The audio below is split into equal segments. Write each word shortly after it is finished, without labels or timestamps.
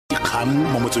dikgang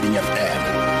mo motsweding FM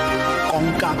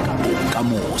konka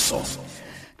bokamoso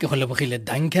ke go lebogile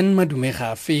Dikgang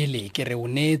madumega fele ke re o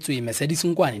neetswe Mercedes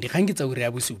Nkoane dikgang ke tsa ure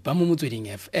ya bosupa mo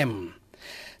motsweding FM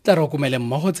tla re okomele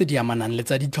mmogo tse di amanang le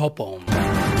tsa ditlhopho.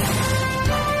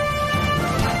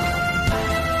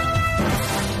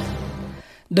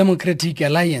 Democratic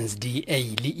Alliance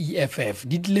DA le EFF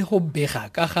di tlile go bega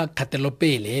ka ga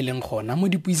kgatelopele eleng gona mo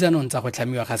dipuisanong tsa go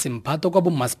tlhamiwa ga semphato kwa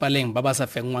bommasepaleng ba ba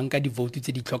sa fengwang ka divoutu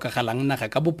tse di tlhokagalang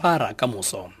naga ka bophara ka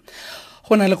moso.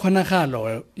 Go na le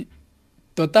kgonagalo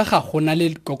tota ga gona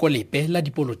le kgatelopele la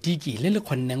dipolotiki le le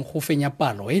kgonneng go fenya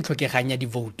palo e tlhokegang ya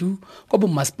divoutu kwa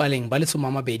bommasepaleng ba le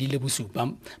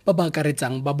 27 ba ba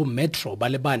akaretsang ba bo metro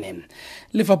ba le 4.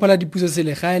 Lefapha la dipuso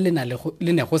selegae le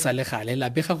ne go sa le gale la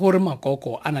bega gore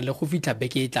makoko a na le go fitlha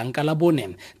beke e tlang ka la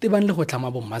 4 tebang le go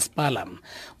tlhama bommasepala.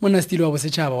 Monastiri wa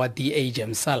bosetšhaba wa DA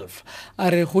himself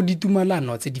a re go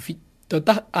ditumalano tse di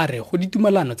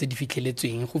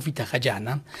fitlheletsweng go fitlha ga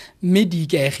jaana mme di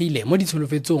ikaegile mo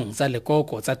ditsholofetsong tsa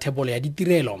lekoko tsa thebolo ya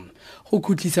ditirelo go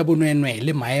khutlisa bonwenwe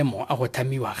le maemo a go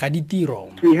tlhamiwa ga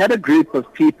ditiro. We had a group of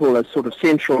people, a sort of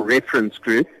central reference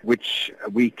group, which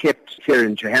we kept here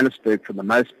in Johannesburg for the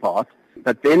most part,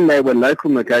 but then there were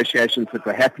local negotiations that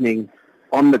were happening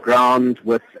on the ground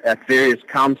at various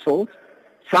councils.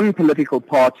 Some political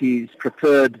parties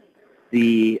preferred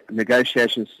the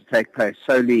negotiations to take place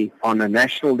solely on a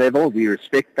national level. We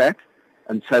respect that,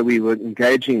 and so we were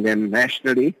engaging them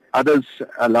nationally. Others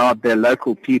allowed their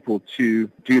local people to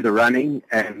do the running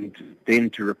and then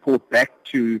to report back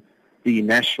to the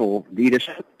national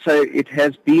leadership. So it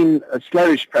has been a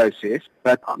slowish process,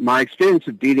 but my experience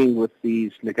of dealing with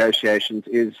these negotiations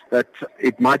is that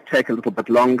it might take a little bit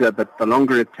longer, but the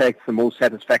longer it takes, the more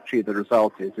satisfactory the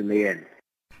result is in the end.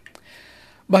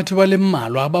 Batho ba le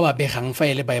mmalwa ba ba begang fa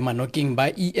ele ba emanokeng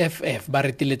ba EFF ba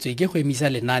reteletswe ke go emisa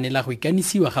lenaane la go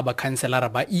ikanisiwa ga bakhanselara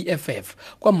ba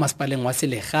EFF kwa mmasepaleng wa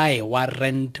selegae wa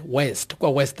Rand West kwa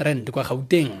West Rand kwa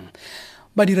Gauteng.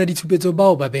 Ba dira ditshupetso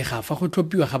bao ba bega fa go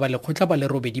tlhophiwa ga ba lekgotla ba le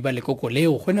robedi ba lekoko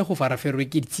leo go ne go faraferwe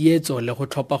ke tsietso le go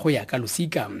tlhopha go ya ka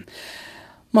losika.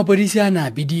 Mapodisi a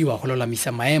na bidiwa go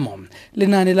lolamisa maemo.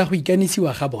 Lenaane la go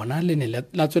ikanisiwa ga bona le ne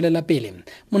la tswelela pele.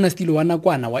 Monastiri wa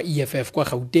nakwana wa EFF kwa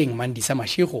Gauteng Mandisa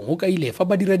Mashego go kaile fa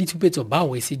ba dira ditshupetso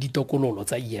bao e se ditokololo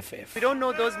tsa EFF. We don't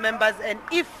know those members, and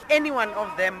if any one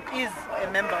of them is a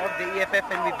member of the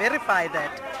EFF, and we verify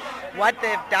that, what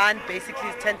they've done basically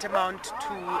is tantamount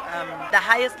to the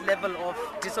highest level of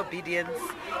disobedience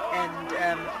and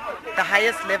the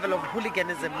highest level of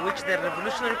hooliganism, which the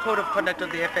Revolutionary Code of Conduct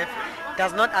of the EFF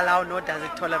does not allow nor does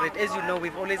it tolerate. As you know,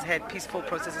 we've always had peaceful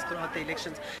processes throughout the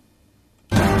elections.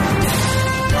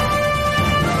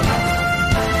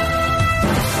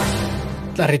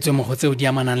 Tla re tswe mo go tseo di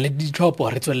amanang le ditlhopho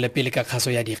re tswelele pele ka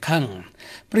kgaso ya dikgang.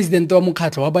 Presidente wa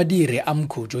mokgatlho wa badiri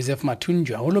AMCU Joseph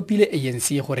Mathunjwa o lopile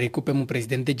ANC gore kope mo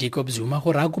presidente Jacob Zuma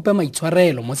gore a kope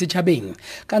maitshwarelo mo setšhabeng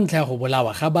ka ntlha ya go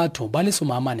bolawa ga batho ba le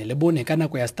 44 ka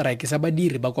nako ya strike sa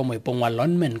badiri ba kwa moepong wa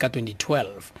Lonman ka 2012.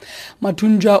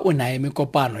 Mathunjwa o nae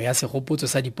mekopano ya segopotso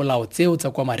sa dipolao tseo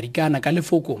tsa kwa Marikana ka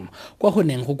lefoko kwa go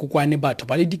neng go kokwane batho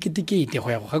ba le diketekete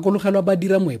go ya go gakologelwa ba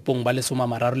dira moepong ba le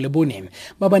 34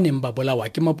 ba ba neng ba bolawa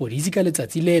ke mapodisi ka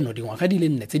letsatsi leno dingwaga di le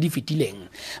 4 tse di fetileng.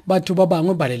 Batho ba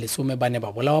bangwe ba le 10 ba ne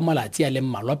ba bolawa malatsi a le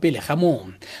mmalwa pele ga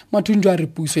moo. Mathunjwa re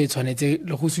puso e tshwanetse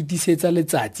le go sutisetsa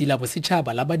letsatsi la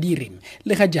bosetšhaba la badiri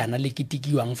le ga jaana le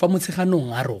ketikiwang fa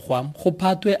motsheganong a rogwa go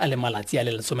Phatwe a le malatsi a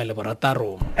le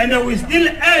 16. And we still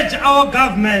urge our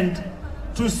government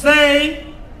to say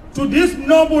to this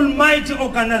noble mighty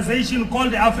organization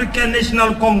called the African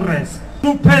National Congress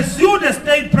to pursue the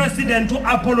state president to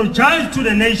apologize to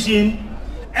the nation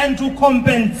and to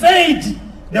compensate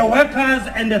the workers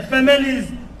and the families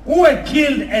who were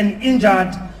killed and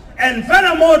injured, and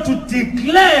furthermore to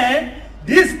declare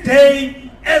this day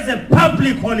as a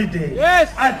public holiday. Yes.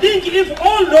 I think if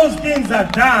all those things are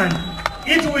done,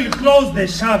 it will close the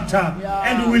chapter,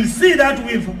 and we will see that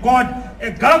we've got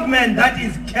a government that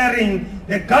is caring,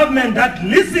 the government that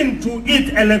listens to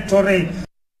its electorate.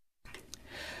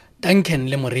 Dikgang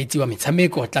le moreetsi wa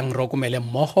metshameko tlang rokomele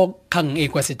mmogo kgang e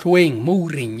kwa setlhoeng mo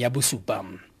ureng ya bosupa.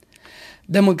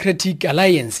 Democratic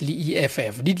Alliance le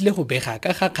EFF di tlile go bega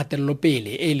ka ga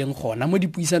kgatelopele e leng gona mo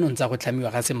dipuisanong tsa go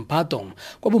tlhamiwa ga semphato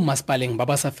kwa bommasepaleng ba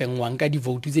ba sa fengwang ka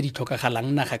divoutu tse di tlhokagalang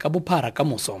naga ka bophara ka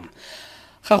moso.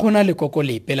 Ga gona le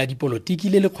kgatelopele la dipolotiki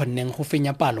le le kgonneng go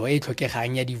fenya palo e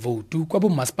tlhokegang ya divoutu kwa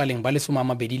bommasepaleng ba le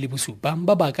 27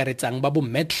 ba ba akaretsang ba bo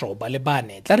metro ba le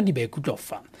 4 tla re di be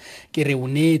kutlofa. Ke re o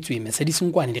neetswe Mercedes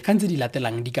Nkoane dikgang tse di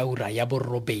latelang di ka ura ya bo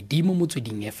 8 mo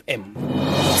motsweding FM.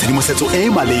 Tshedimosetso e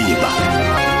maleba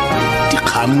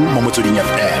dikgang mo motsweding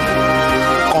FM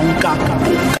konka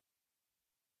konka